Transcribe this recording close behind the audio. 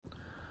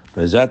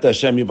Bezat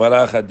Hashem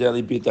Yibarach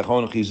Adeli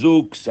Bitachon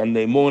Chizuk.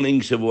 Sunday morning,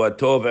 Shavua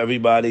Tov,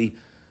 everybody.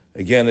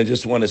 Again, I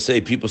just want to say,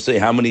 people say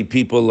how many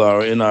people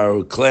are in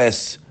our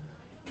class.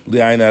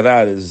 Li'ayin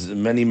Hara, there's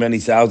many, many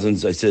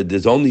thousands. I said,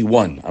 there's only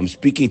one. I'm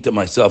speaking to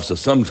myself, so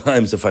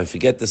sometimes if I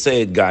forget to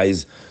say it,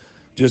 guys,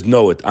 just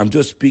know it. I'm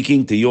just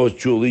speaking to yours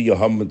truly, your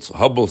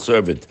humble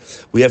servant.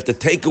 We have to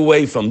take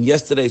away from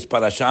yesterday's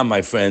parasha,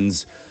 my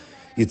friends,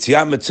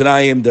 Yetziat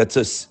Mitzrayim,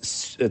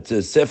 it's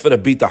a Sefer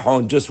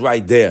Bitachon just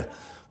right there.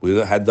 We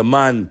had the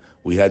Man,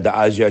 we had the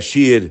Az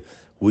Yashir,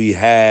 we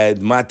had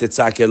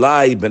Matetzak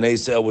Elai, Bnei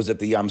Israel was at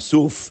the Yam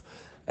Suf,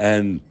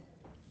 and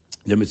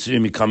the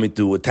Mitzrayim coming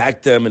to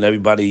attack them, and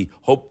everybody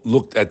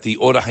looked at the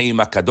Or HaChaim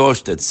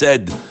HaKadosh that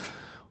said,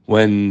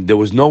 when there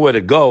was nowhere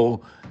to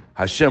go,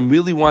 Hashem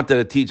really wanted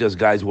to teach us,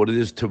 guys, what it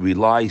is to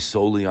rely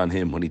solely on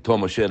Him. When He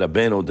told Moshe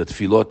Rabbeinu that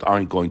tefillot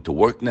aren't going to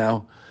work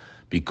now,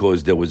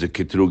 because there was a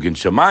Kitrug in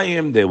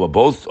Shemayim, they were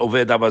both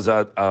Oved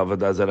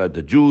Avodah Zarah,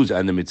 the Jews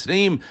and the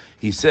Mitzrayim.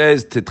 He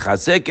says,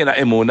 Titchasek in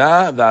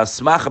ha'emunah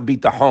v'asmach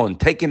bitachon.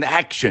 Take an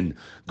action.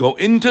 Go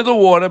into the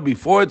water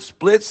before it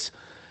splits,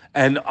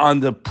 and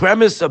on the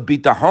premise of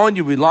bitachon,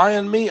 you rely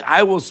on me,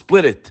 I will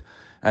split it.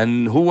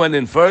 And who went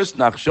in first?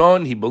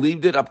 Nachshon. He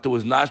believed it up to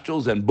his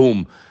nostrils, and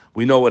boom,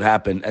 we know what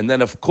happened. And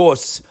then, of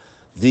course,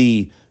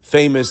 the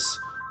famous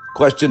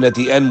question at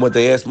the end when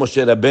they asked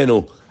Moshe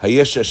Rabbeinu,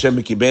 Hayesh Hashem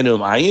mikibenu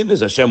ayin? Is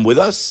Hashem with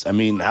us? I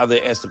mean, how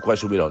they asked the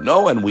question, we don't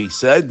know. And we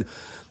said,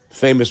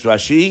 famous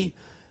Rashi,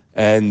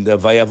 and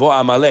Vayavo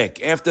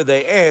Amalek. After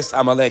they asked,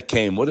 Amalek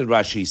came. What did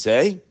Rashi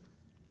say?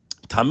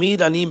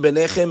 Tamid anim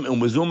benechem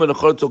umezum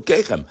elachot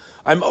tzokechem.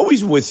 I'm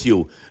always with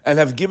you and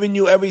have given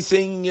you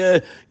everything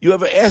you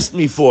ever asked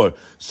me for.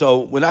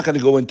 So we're not going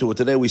to go into it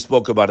today. We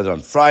spoke about it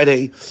on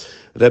Friday.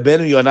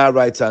 Rabbeinu Yonah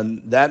writes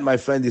on that, my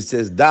friend, he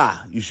says,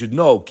 you should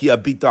know, ki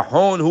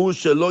habitachon hu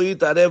shelo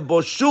yitarev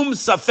bo shum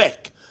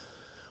safek.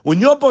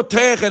 When you're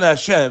botech in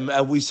Hashem,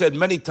 and we said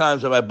many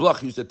times, Rabbi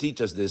Bloch used to teach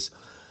us this,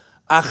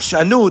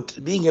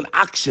 achshanut, being in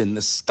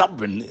action,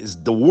 stubborn,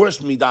 is the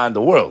worst midah in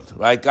the world,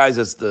 right, guys?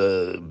 It's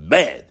the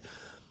bad.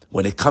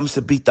 When it comes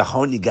to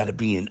bitachon, you got to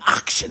be in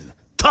action,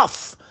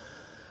 tough.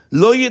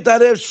 Lo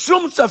yitarev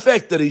shum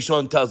safek, the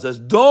Rishon tells us.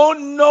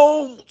 Don't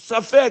know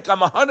safek. I'm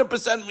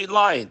 100%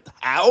 reliant.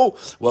 How?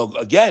 Well,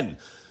 again,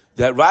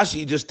 that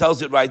Rashi just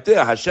tells it right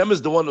there. Hashem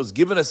is the one who's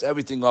given us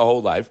everything our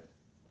whole life.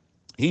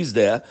 He's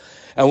there.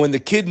 And when the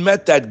kid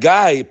met that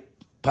guy,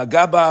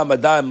 Pagaba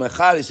Madam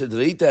Mechal, he said,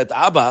 Reita et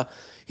Abba,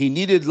 he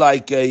needed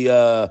like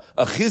a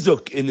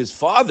chizuk in his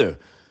father.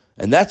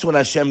 And that's when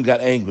Hashem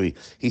got angry.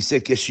 He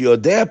said,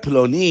 Keshiyodeh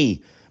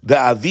ploni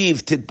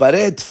be'aviv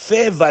titparet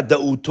fe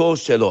vada'uto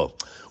shelo.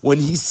 When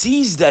he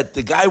sees that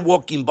the guy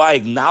walking by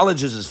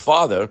acknowledges his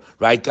father,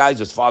 right, guys?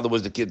 His father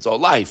was the kid's whole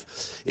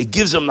life. It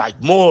gives him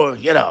like more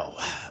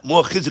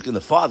more chizuk in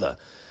the father.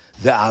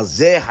 The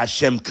alzeh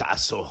Hashem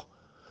ka'aso.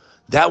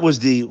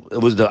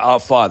 It was our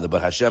father,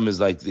 but Hashem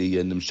is like the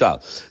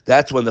nimshal.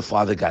 That's when the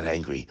father got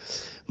angry.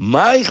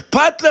 Ma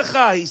ichpat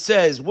lecha, he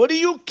says. What do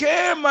you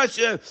care,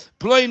 Masha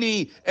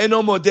Ploini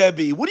eno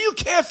Debi? What do you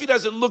care if he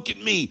doesn't look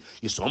at me?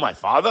 You saw my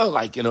father,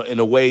 like in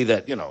a way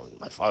that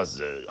my father's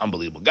an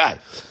unbelievable guy.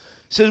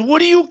 Says, what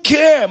do you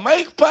care?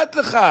 Ma'ik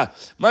patlecha,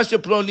 Masha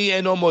Ploni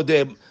eno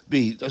modeh.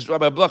 That's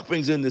Rabbi Bloch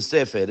brings in the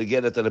Sefer to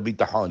get at the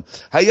bitachon.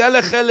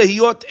 Hayalecha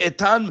lehiyot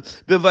etan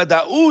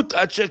bevadaut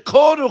at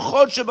shekol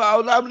ruchot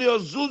sheba'olam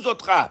liozuz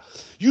otcha.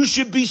 You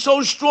should be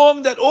so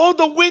strong that all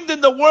the wind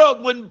in the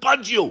world wouldn't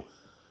budge you.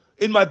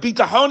 In my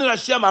bitachon and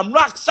Hashem, I'm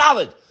rock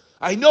solid.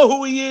 I know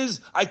who He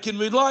is. I can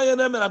rely on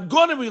Him, and I'm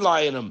going to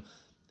rely on Him.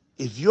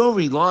 If you're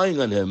relying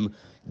on Him,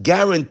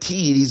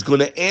 guaranteed He's going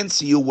to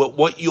answer you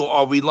what you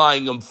are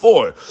relying Him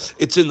for.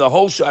 It's in the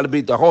whole Sha'ar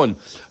Bitachon.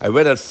 I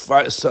read at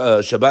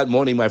Shabbat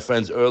morning, my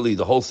friends, early,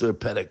 the whole Sir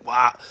Pedek.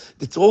 Wow,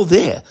 it's all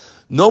there.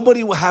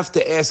 Nobody will have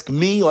to ask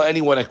me or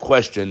anyone a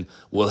question.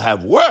 We'll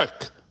have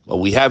work, but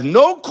we have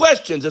no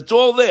questions. It's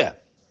all there.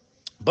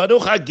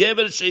 Baruch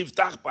HaGever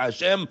sheyiftach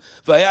b'Hashem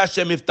v'haya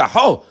Hashem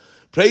yiftacho.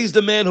 Praise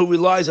the man who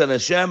relies on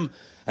Hashem,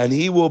 and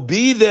He will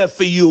be there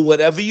for you,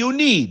 whatever you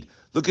need.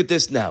 Look at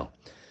this now.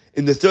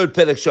 In the third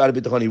Perek Sha'ar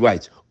Bitachon, he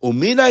writes,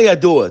 Umina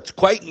yadua, it's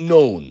quite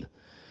known.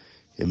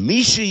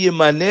 Mishi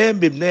yimaneh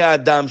b'bnei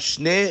adam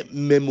shne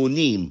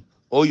memunim,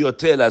 o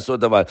yoter la'asot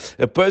davar.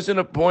 A person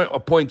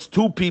appoints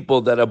two people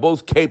that are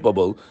both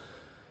capable.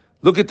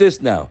 Look at this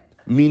now.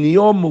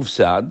 Miniyom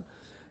mufsad,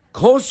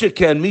 kol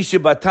sheken mishi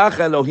batach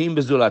Elohim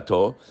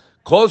bezulato,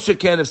 kol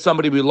sheken if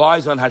somebody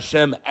relies on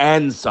Hashem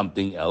and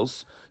something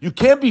else. You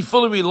can't be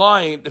fully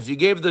reliant if you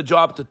gave the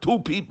job to two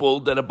people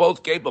that are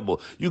both capable.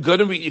 You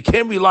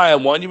can't rely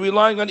on one. You're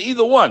relying on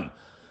either one.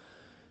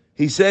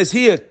 He says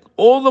here,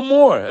 all the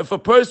more, if a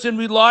person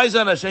relies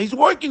on Hashem, he's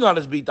working on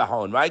his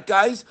bitachon, right,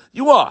 guys?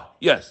 You are,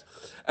 yes.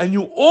 And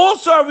you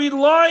also are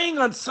relying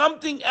on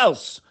something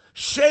else.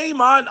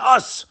 Shame on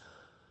us.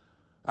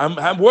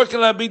 I'm working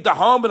on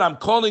bitachon, but I'm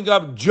calling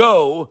up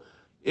Joe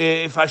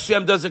if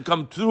Hashem doesn't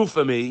come through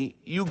for me,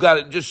 you got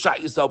to just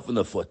shot yourself in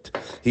the foot.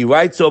 He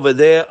writes over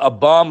there a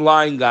bomb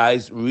line,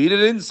 guys. Read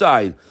it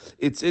inside.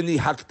 It's in the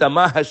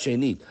Hakdama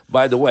Hashenit.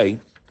 By the way,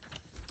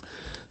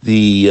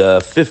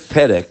 the fifth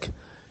Perek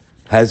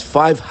has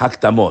 5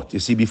 Hakdamot. You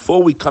see,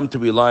 before we come to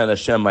rely on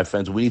Hashem, my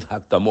friends, we need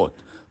Hakdamot.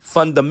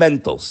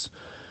 Fundamentals.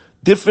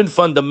 Different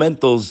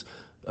fundamentals,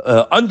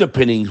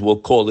 underpinnings, we'll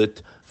call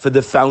it, for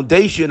the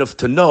foundation of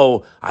to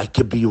know I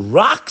could be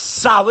rock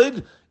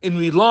solid in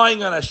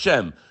relying on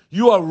Hashem.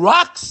 You are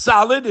rock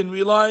solid in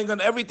relying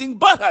on everything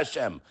but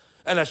Hashem.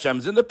 And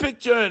Hashem's in the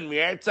picture, and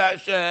Mirza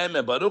Hashem,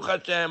 and Baruch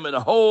Hashem, and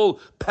a whole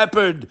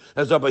peppered,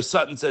 as Rabbi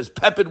Sutton says,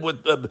 peppered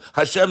with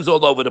Hashem's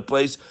all over the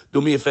place. Do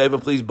me a favor,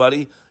 please,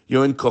 buddy.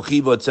 You're in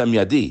Kochi Votzem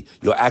Yadi.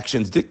 Your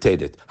actions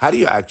dictate it. How do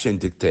your action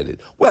dictate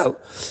it? Well,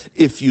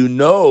 if you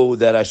know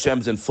that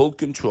Hashem's in full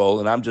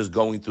control, and I'm just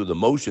going through the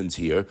motions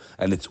here,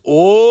 and it's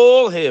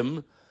all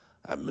Him,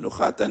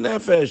 Menuchat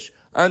HaNefesh,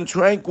 and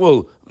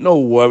tranquil, no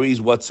worries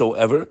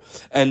whatsoever.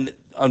 And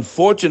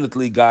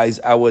unfortunately, guys,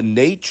 our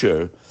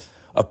nature,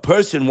 a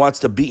person wants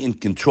to be in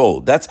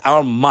control. That's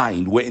our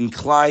mind. We're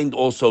inclined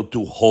also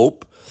to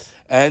hope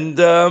and,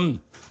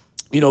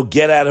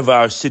 get out of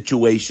our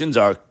situations,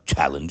 our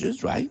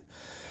challenges, right?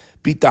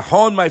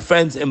 Bitachon, my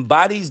friends,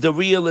 embodies the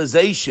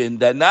realization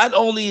that not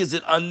only is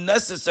it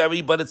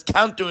unnecessary, but it's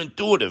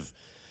counterintuitive.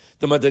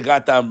 The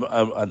Madrigat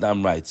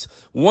Adam writes,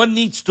 one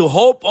needs to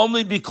hope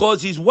only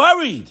because he's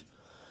worried.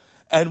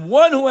 And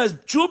one who has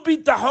true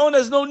bitachon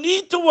has no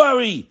need to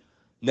worry.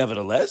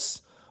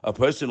 Nevertheless, a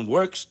person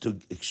works to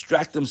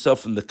extract himself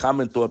from the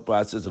common thought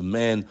process of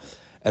man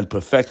and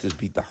perfect his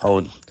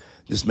bitachon.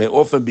 This may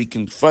often be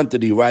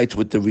confronted, he writes,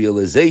 with the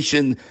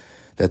realization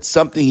that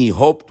something he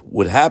hoped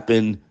would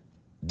happen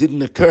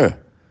didn't occur.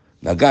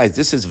 Now, guys,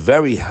 this is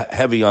very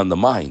heavy on the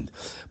mind.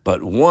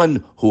 But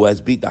one who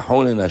has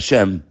bitachon in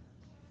Hashem,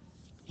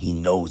 he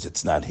knows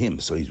it's not him,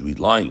 so he's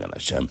relying on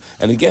Hashem.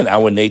 And again,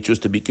 our nature is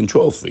to be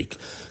control freak.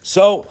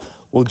 So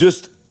we'll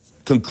just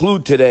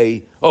conclude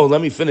today. Oh,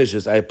 let me finish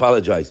this. I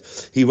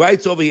apologize. He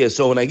writes over here,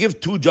 so when I give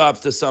 2 jobs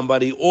to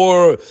somebody,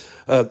 or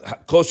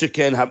Kol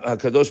Sheken,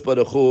 HaKadosh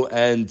Baruch Hu,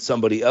 and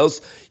somebody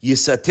else,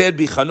 Yisater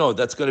Bichano,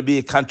 that's going to be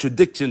a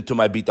contradiction to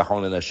my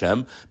bitachon in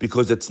Hashem,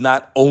 because it's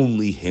not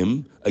only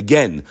him.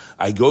 Again,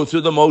 I go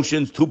through the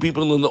motions, 2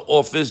 people in the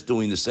office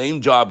doing the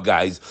same job,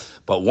 guys,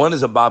 but one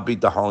is about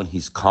bitachon,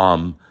 he's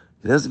calm.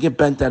 He doesn't get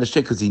bent out of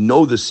shape because he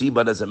knows the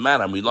Siba doesn't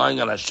matter. I'm relying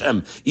on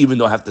Hashem, even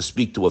though I have to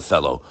speak to a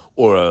fellow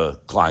or a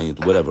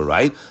client, whatever,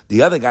 right?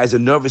 The other guy's a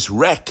nervous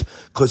wreck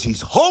because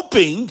he's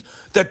hoping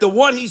that the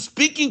one he's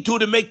speaking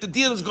to make the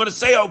deal is going to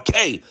say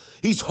okay.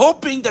 He's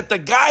hoping that the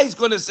guy's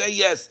going to say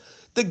yes.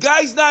 The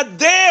guy's not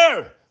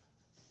there.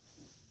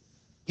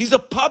 He's a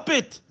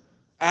puppet.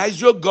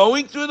 As you're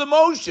going through the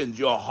motions,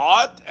 your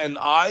heart and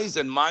eyes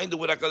and mind are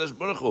with HaKadosh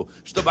Baruch Hu.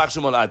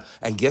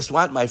 And guess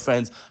what, my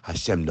friends?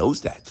 Hashem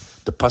knows that.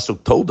 The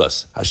Pasuk told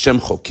us, Hashem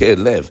choker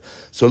lev.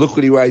 So look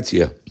what he writes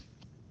here.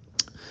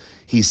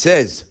 He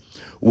says,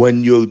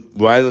 when you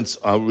rely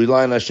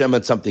on Hashem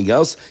and something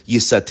else,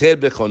 yisater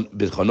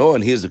b'chono,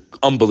 and here's the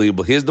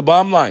unbelievable, here's the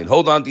bottom line.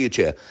 Hold on to your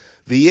chair.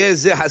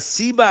 This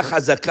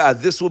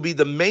will be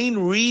the main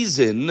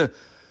reason.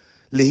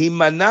 This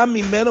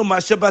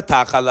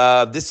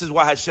is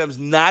why Hashem's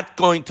not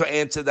going to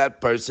answer that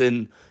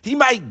person. He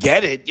might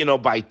get it,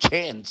 by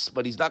chance,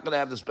 but he's not going to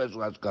have the special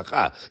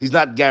hashgacha. He's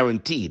not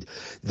guaranteed.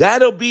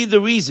 That'll be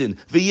the reason.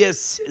 The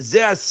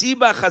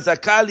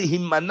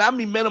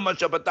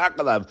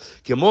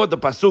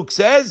pasuk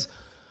says,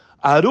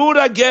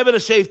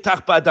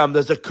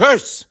 there's a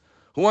curse.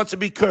 Who wants to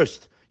be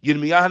cursed?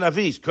 Yirmiyah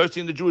Hanavi is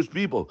cursing the Jewish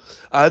people.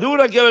 You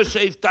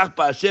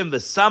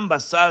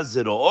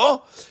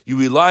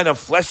rely on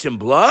flesh and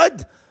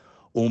blood?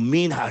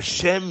 Umin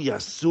Hashem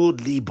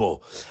Yasud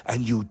Libo.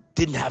 And you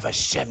didn't have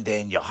Hashem there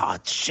in your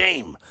heart.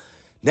 Shame.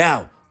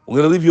 Now, we're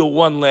going to leave you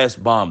one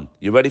last bomb.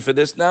 You ready for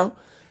this now?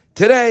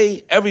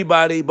 Today,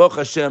 everybody, Baruch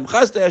Hashem,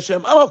 Chasdei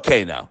Hashem, I'm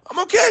okay now. I'm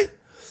okay.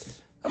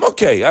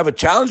 I have a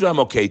challenge, but I'm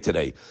okay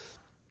today.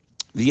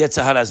 The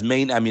Yetzer Hara's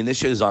main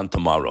ammunition is on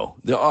tomorrow.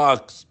 There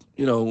are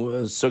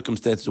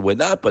circumstances where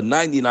not, but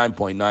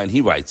 99.9,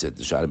 he writes it,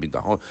 the Shara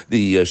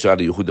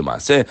Yehuda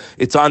Maaseh,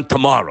 it's on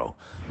tomorrow.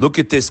 Look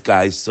at this,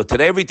 guys. So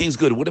today everything's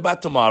good. What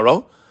about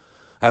tomorrow?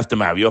 I have to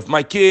marry off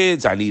my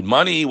kids. I need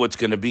money. What's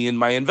going to be in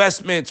my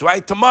investments,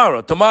 right?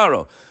 Tomorrow.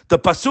 The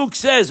Pasuk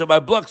says, Rabbi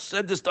Bloch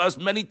said this to us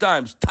many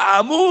times,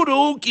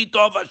 Ta'amuru ki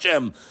tov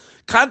Hashem.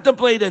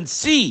 Contemplate and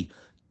see.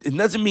 It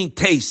doesn't mean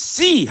taste.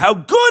 See how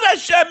good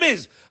Hashem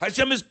is.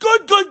 Hashem is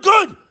good.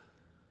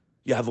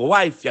 You have a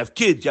wife, you have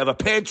kids, you have a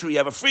pantry, you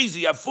have a freezer,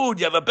 you have food,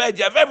 you have a bed,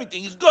 you have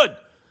everything. He's good.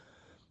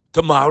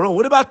 Tomorrow,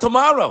 what about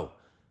tomorrow?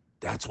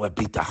 That's where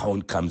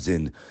bitachon comes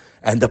in.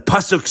 And the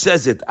pasuk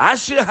says it.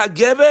 Asher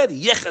hagever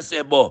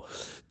yechasebo.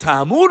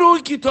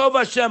 Ta'amuru ki tov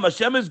Hashem.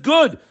 Hashem is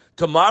good.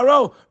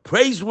 Tomorrow,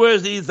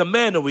 praiseworthy is the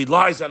man who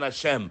relies on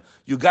Hashem.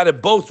 You got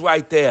it both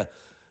right there.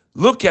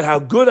 Look at how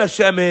good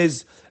Hashem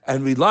is,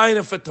 and rely on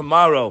it for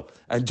tomorrow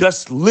and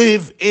just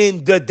live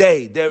in the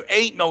day. There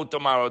ain't no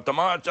tomorrow.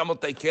 Tomorrow Hashem will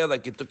take care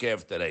like it took care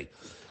of today.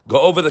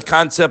 Go over the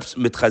concepts,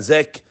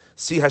 mitchazek,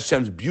 see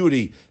Hashem's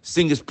beauty,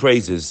 sing His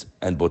praises,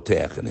 and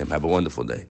boteach in Him. Have a wonderful day.